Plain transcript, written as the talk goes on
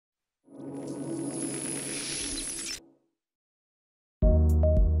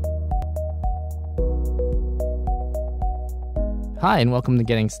Hi, and welcome to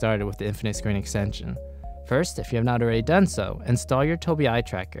Getting Started with the Infinite Screen extension. First, if you have not already done so, install your Tobii Eye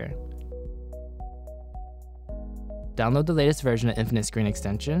Tracker. Download the latest version of Infinite Screen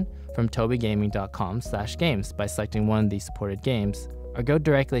extension from TobiiGaming.com/games by selecting one of the supported games, or go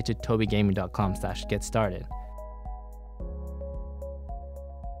directly to TobiiGaming.com/getstarted.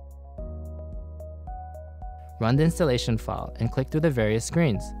 Run the installation file and click through the various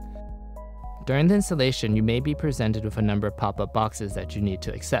screens. During the installation, you may be presented with a number of pop-up boxes that you need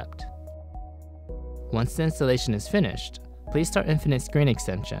to accept. Once the installation is finished, please start Infinite Screen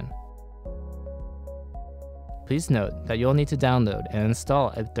extension. Please note that you'll need to download and install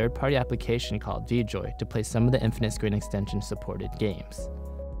a third-party application called VJoy to play some of the Infinite Screen extension supported games.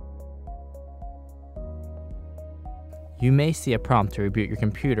 You may see a prompt to reboot your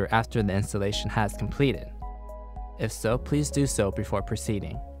computer after the installation has completed. If so, please do so before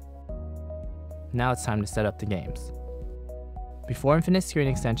proceeding. Now it's time to set up the games. Before Infinite Screen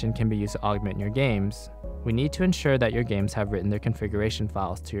extension can be used to augment your games, we need to ensure that your games have written their configuration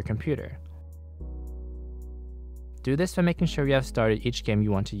files to your computer. Do this by making sure you have started each game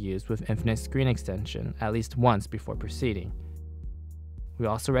you want to use with Infinite Screen extension at least once before proceeding. We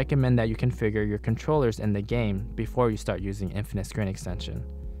also recommend that you configure your controllers in the game before you start using Infinite Screen extension.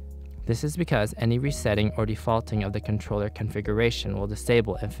 This is because any resetting or defaulting of the controller configuration will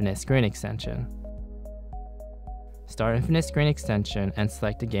disable Infinite Screen extension. Start Infinite Screen extension and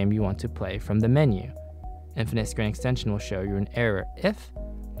select the game you want to play from the menu. Infinite Screen extension will show you an error if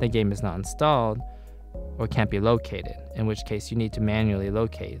the game is not installed or can't be located, in which case you need to manually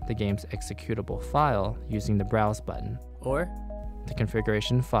locate the game's executable file using the Browse button, or the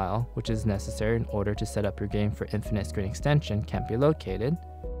configuration file, which is necessary in order to set up your game for Infinite Screen extension, can't be located.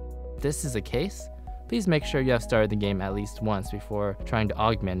 If this is the case, please make sure you have started the game at least once before trying to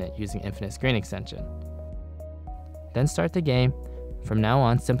augment it using Infinite Screen extension. Then start the game. From now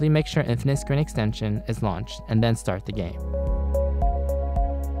on, simply make sure Infinite Screen extension is launched and then start the game.